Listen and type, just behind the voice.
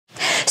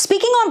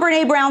on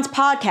Brene Brown's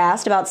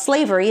podcast about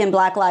slavery and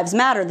Black Lives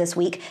Matter this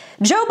week,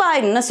 Joe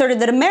Biden asserted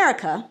that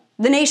America,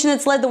 the nation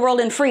that's led the world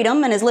in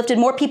freedom and has lifted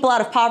more people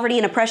out of poverty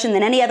and oppression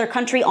than any other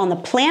country on the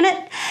planet,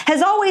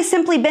 has always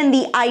simply been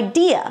the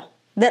idea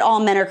that all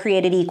men are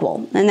created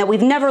equal, and that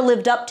we've never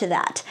lived up to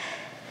that.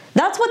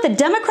 That's what the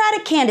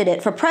Democratic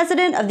candidate for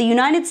President of the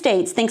United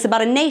States thinks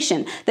about a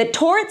nation that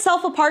tore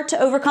itself apart to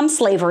overcome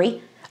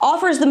slavery,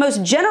 offers the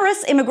most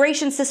generous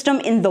immigration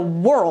system in the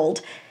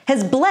world,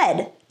 has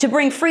bled to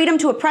bring freedom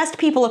to oppressed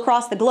people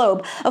across the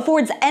globe,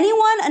 affords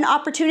anyone an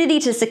opportunity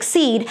to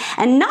succeed,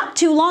 and not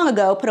too long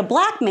ago put a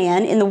black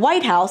man in the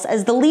White House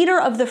as the leader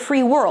of the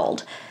free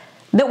world.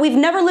 That we've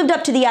never lived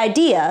up to the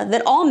idea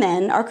that all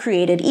men are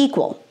created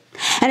equal.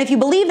 And if you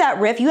believe that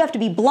riff, you have to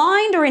be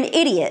blind or an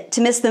idiot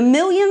to miss the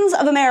millions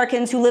of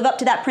Americans who live up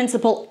to that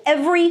principle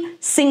every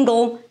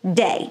single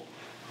day.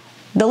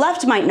 The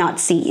left might not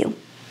see you,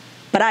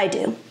 but I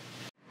do.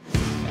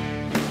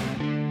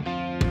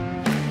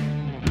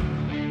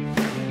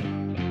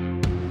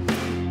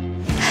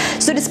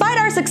 So despite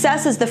our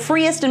success as the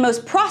freest and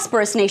most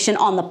prosperous nation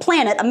on the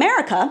planet,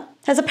 America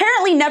has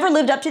apparently never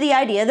lived up to the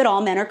idea that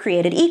all men are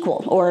created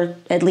equal, or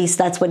at least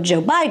that's what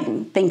Joe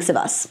Biden thinks of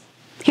us.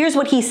 Here's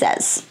what he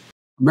says.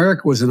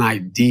 America was an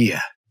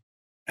idea.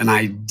 An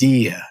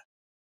idea.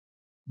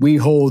 We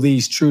hold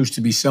these truths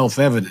to be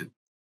self-evident.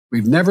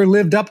 We've never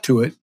lived up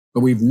to it, but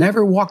we've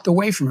never walked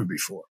away from it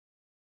before.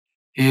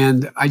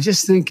 And I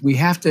just think we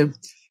have to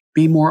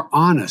be more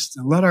honest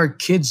and let our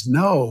kids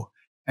know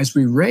as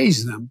we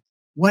raise them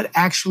what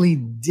actually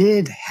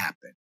did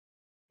happen.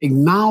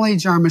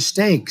 Acknowledge our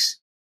mistakes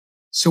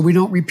so we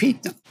don't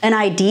repeat them. An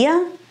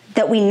idea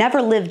that we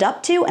never lived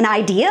up to? An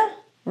idea?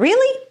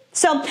 Really?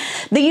 So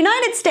the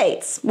United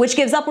States, which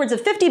gives upwards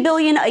of $50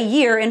 billion a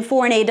year in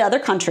foreign aid to other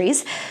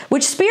countries,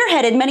 which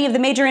spearheaded many of the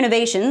major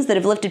innovations that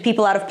have lifted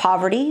people out of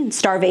poverty and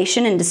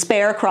starvation and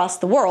despair across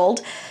the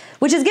world,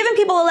 which has given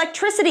people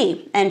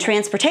electricity and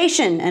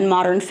transportation and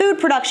modern food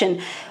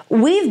production,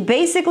 we've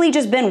basically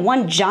just been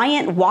one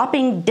giant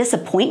whopping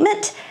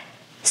disappointment.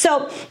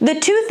 So the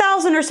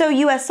 2,000 or so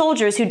U.S.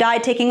 soldiers who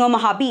died taking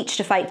Omaha Beach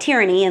to fight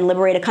tyranny and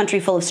liberate a country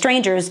full of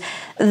strangers,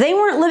 they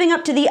weren't living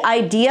up to the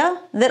idea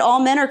that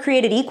all men are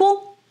created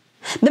equal.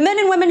 The men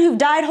and women who've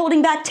died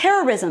holding back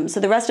terrorism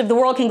so the rest of the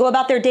world can go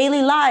about their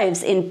daily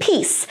lives in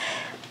peace.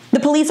 The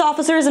police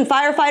officers and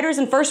firefighters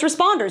and first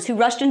responders who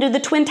rushed into the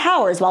Twin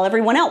Towers while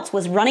everyone else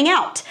was running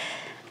out.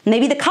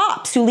 Maybe the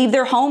cops who leave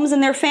their homes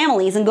and their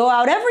families and go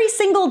out every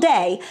single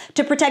day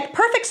to protect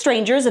perfect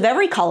strangers of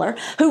every color,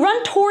 who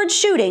run towards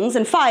shootings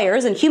and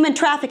fires and human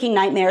trafficking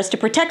nightmares to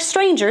protect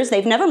strangers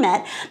they've never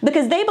met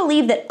because they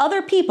believe that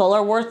other people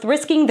are worth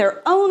risking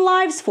their own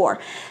lives for.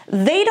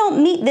 They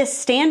don't meet this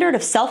standard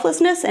of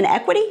selflessness and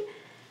equity?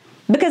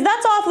 Because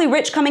that's awfully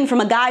rich coming from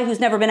a guy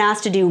who's never been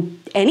asked to do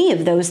any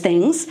of those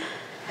things.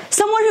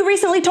 Someone who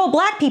recently told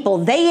black people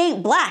they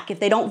ain't black if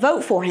they don't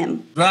vote for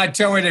him. But I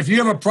tell you, if you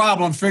have a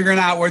problem figuring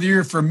out whether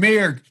you're for me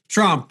or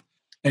Trump,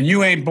 then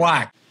you ain't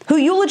black. Who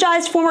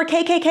eulogized former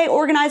KKK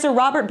organizer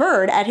Robert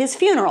Byrd at his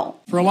funeral.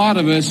 For a lot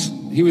of us,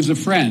 he was a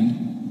friend,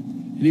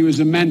 and he was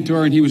a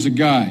mentor, and he was a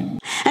guide.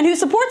 And who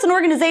supports an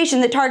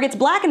organization that targets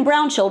black and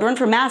brown children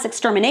for mass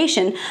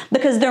extermination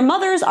because their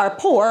mothers are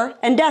poor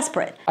and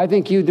desperate. I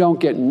think you don't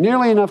get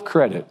nearly enough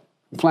credit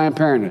for Planned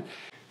Parenthood.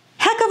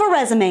 Heck of a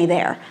resume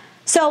there.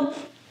 So,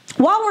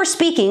 while we're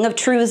speaking of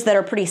truths that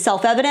are pretty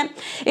self-evident,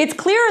 it's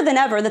clearer than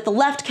ever that the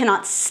left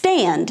cannot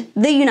stand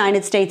the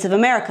United States of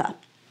America.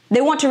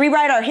 They want to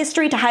rewrite our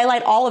history to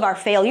highlight all of our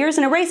failures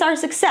and erase our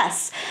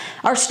success,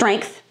 our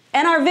strength,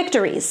 and our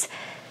victories.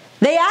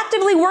 They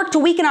actively work to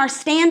weaken our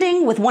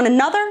standing with one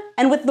another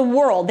and with the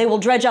world. They will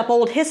dredge up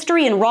old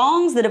history and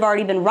wrongs that have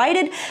already been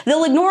righted.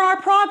 They'll ignore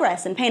our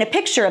progress and paint a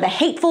picture of a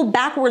hateful,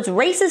 backwards,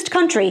 racist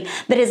country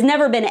that has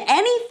never been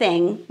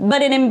anything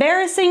but an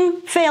embarrassing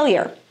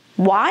failure.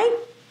 Why?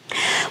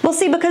 Well,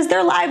 see, because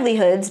their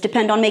livelihoods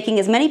depend on making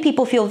as many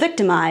people feel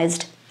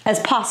victimized as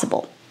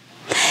possible.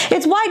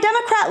 It's why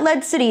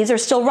Democrat-led cities are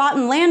still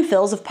rotten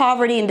landfills of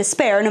poverty and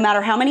despair, no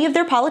matter how many of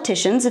their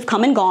politicians have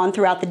come and gone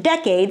throughout the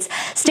decades,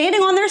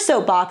 standing on their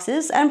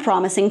soapboxes and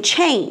promising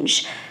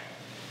change.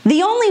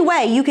 The only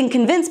way you can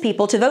convince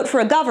people to vote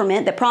for a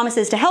government that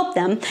promises to help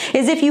them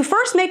is if you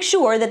first make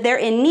sure that they're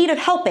in need of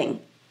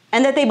helping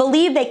and that they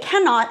believe they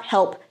cannot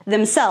help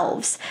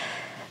themselves.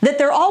 That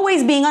they're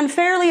always being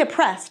unfairly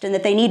oppressed and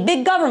that they need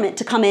big government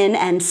to come in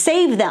and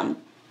save them.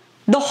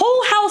 The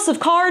whole house of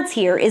cards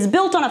here is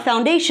built on a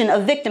foundation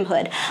of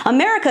victimhood.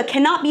 America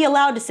cannot be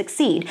allowed to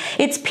succeed.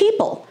 Its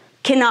people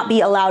cannot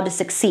be allowed to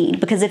succeed,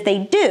 because if they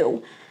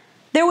do,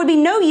 there would be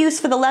no use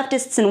for the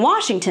leftists in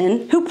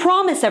Washington who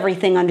promise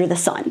everything under the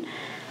sun.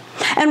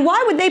 And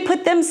why would they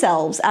put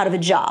themselves out of a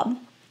job?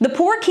 The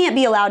poor can't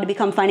be allowed to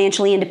become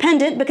financially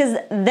independent, because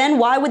then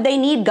why would they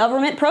need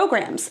government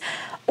programs?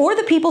 Or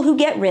the people who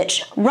get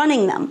rich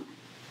running them.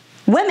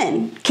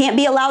 Women can't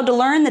be allowed to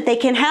learn that they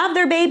can have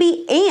their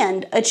baby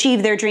and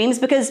achieve their dreams,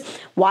 because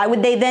why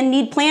would they then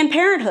need Planned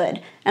Parenthood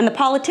and the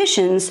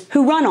politicians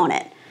who run on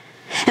it?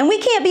 And we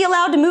can't be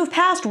allowed to move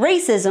past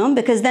racism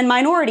because then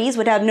minorities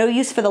would have no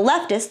use for the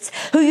leftists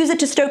who use it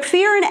to stoke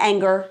fear and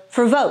anger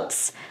for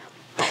votes.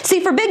 See,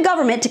 for big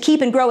government to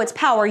keep and grow its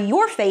power,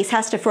 your face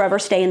has to forever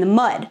stay in the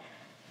mud.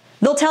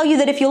 They'll tell you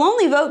that if you'll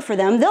only vote for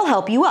them, they'll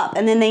help you up,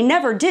 and then they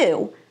never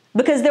do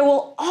because there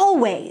will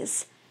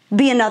always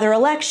be another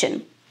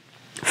election.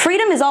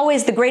 Freedom is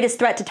always the greatest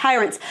threat to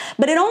tyrants,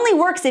 but it only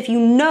works if you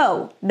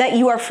know that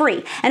you are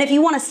free, and if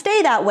you want to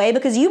stay that way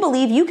because you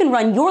believe you can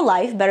run your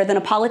life better than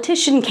a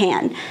politician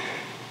can.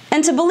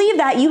 And to believe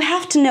that, you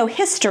have to know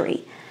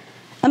history.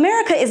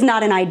 America is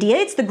not an idea,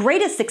 it's the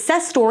greatest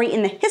success story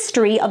in the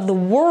history of the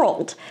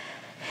world.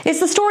 It's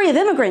the story of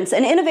immigrants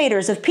and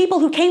innovators, of people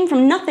who came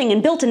from nothing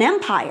and built an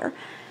empire,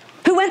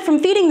 who went from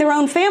feeding their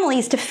own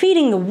families to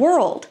feeding the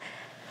world,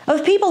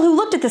 of people who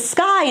looked at the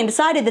sky and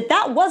decided that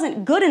that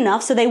wasn't good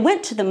enough, so they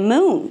went to the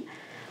moon.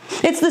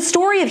 It's the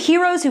story of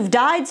heroes who've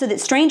died so that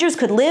strangers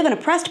could live and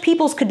oppressed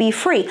peoples could be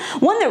free,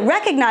 one that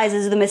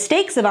recognizes the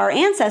mistakes of our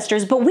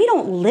ancestors, but we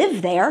don't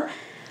live there.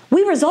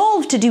 We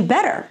resolve to do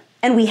better,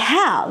 and we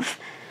have.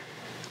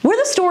 We're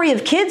the story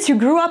of kids who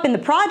grew up in the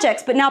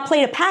projects but now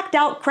play to packed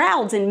out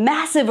crowds in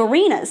massive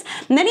arenas.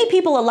 Many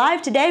people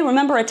alive today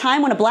remember a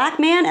time when a black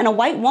man and a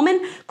white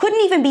woman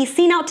couldn't even be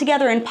seen out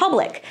together in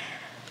public.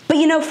 But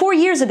you know, 4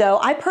 years ago,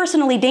 I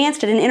personally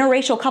danced at an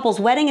interracial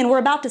couple's wedding, and we're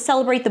about to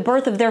celebrate the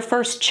birth of their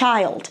first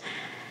child.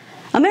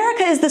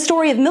 America is the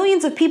story of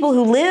millions of people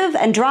who live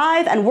and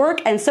drive and work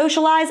and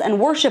socialize and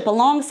worship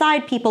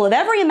alongside people of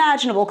every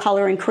imaginable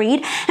color and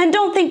creed and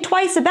don't think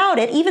twice about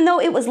it, even though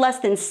it was less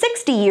than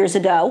 60 years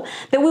ago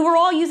that we were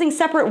all using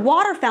separate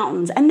water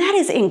fountains, and that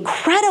is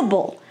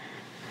incredible.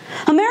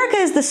 America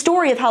is the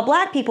story of how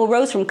black people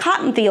rose from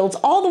cotton fields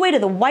all the way to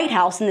the White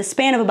House in the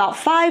span of about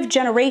 5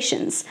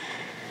 generations.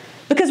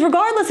 Because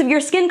regardless of your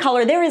skin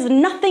color, there is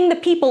nothing the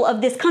people of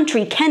this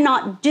country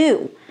cannot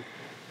do.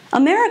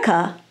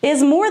 America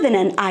is more than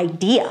an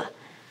idea.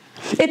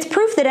 It's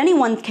proof that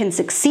anyone can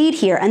succeed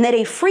here and that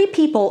a free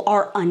people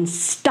are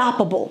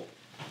unstoppable.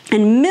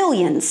 And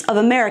millions of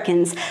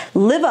Americans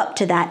live up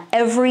to that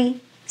every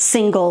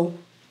single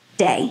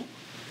day.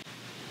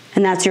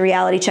 And that's your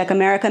Reality Check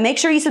America. Make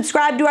sure you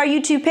subscribe to our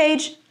YouTube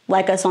page,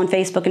 like us on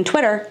Facebook and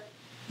Twitter,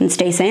 and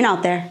stay sane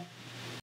out there.